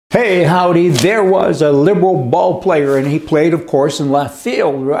Hey, howdy, there was a liberal ball player, and he played, of course, in left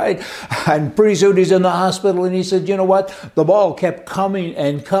field, right? And pretty soon he's in the hospital, and he said, you know what? The ball kept coming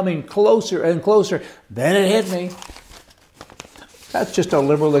and coming closer and closer. Then it hit me. That's just a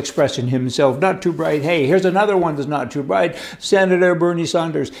liberal expressing himself. Not too bright. Hey, here's another one that's not too bright. Senator Bernie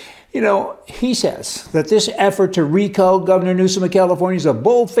Sanders. You know, he says that this effort to recall Governor Newsome of California is a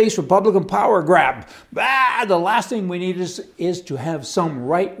bold-faced Republican power grab. The last thing we need is to have some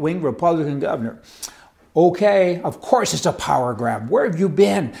right-wing Republican governor. Okay, of course it's a power grab. Where have you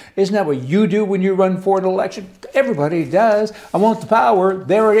been? Isn't that what you do when you run for an election? Everybody does. I want the power.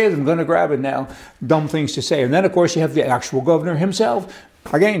 There it is. I'm going to grab it now. Dumb things to say. And then, of course, you have the actual governor himself.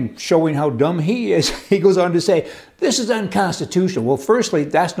 Again, showing how dumb he is. He goes on to say, this is unconstitutional. Well, firstly,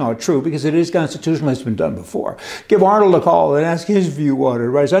 that's not true because it is constitutional. It's been done before. Give Arnold a call and ask his view on it.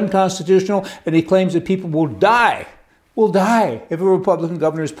 Right? It's unconstitutional, and he claims that people will die if a Republican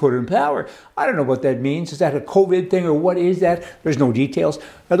governor is put in power. I don't know what that means. Is that a COVID thing or what is that? There's no details.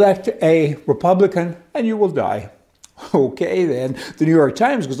 Elect a Republican and you will die. Okay, then. The New York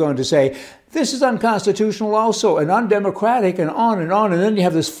Times goes on to say, this is unconstitutional also and undemocratic and on and on. And then you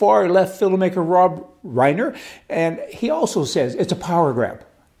have this far left filmmaker, Rob Reiner, and he also says it's a power grab.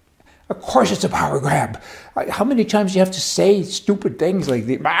 Of course it's a power grab. How many times do you have to say stupid things like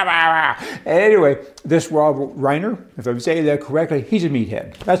the Anyway, this Rob Reiner, if I'm saying that correctly, he's a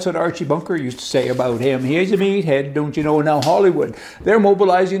meathead. That's what Archie Bunker used to say about him. He's a meathead, don't you know? Now Hollywood, they're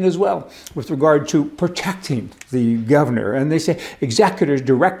mobilizing as well with regard to protecting the governor. And they say executors,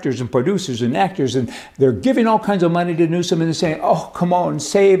 directors, and producers and actors, and they're giving all kinds of money to Newsome and they're saying, oh, come on,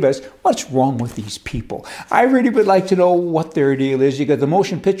 save us. What's wrong with these people? I really would like to know what their deal is. You got the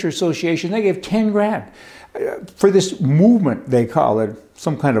Motion Picture Association, they gave 10 grand. For this movement, they call it,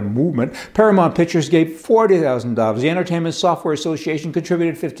 some kind of movement. Paramount Pictures gave $40,000. The Entertainment Software Association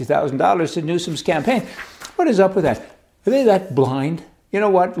contributed $50,000 to Newsome's campaign. What is up with that? Are they that blind? You know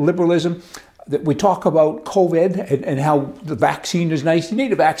what? Liberalism, that we talk about COVID and how the vaccine is nice. You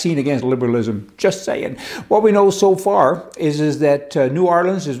need a vaccine against liberalism. Just saying. What we know so far is that New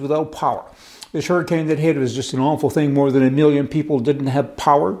Orleans is without power. This hurricane that hit was just an awful thing. More than 1 million people didn't have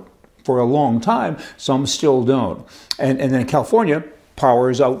power for a long time. Some still don't. And then California,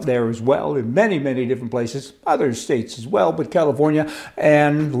 power is out there as well in many, many different places. Other states as well, but California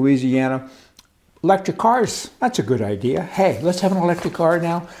and Louisiana. Electric cars, that's a good idea. Hey, let's have an electric car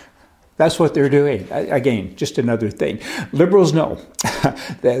now. That's what they're doing. Again, just another thing. Liberals know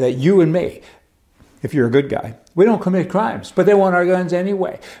that you and me, if you're a good guy, we don't commit crimes, but they want our guns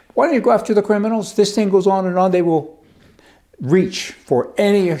anyway. Why don't you go after the criminals? This thing goes on and on. They will reach for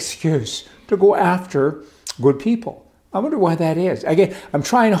any excuse to go after good people. I wonder why that is. Again, I'm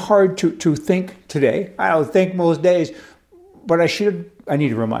trying hard to think today. I don't think most days, but I need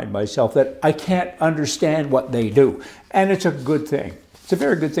to remind myself that I can't understand what they do. And it's a good thing. It's a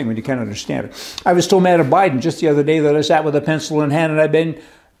very good thing when you can't understand it. I was still mad at Biden just the other day that I sat with a pencil in hand and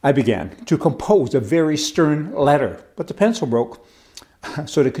I began to compose a very stern letter. But the pencil broke,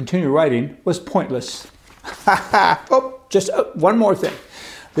 so to continue writing was pointless. Just one more thing.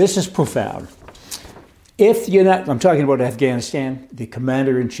 This is profound. I'm talking about Afghanistan, the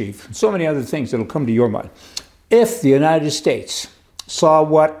commander-in-chief, and so many other things that will come to your mind. If the United States saw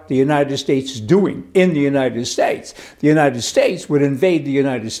what the United States is doing in the United States would invade the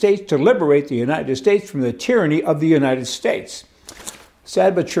United States to liberate the United States from the tyranny of the United States.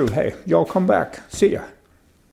 Sad but true. Hey, y'all come back. See ya.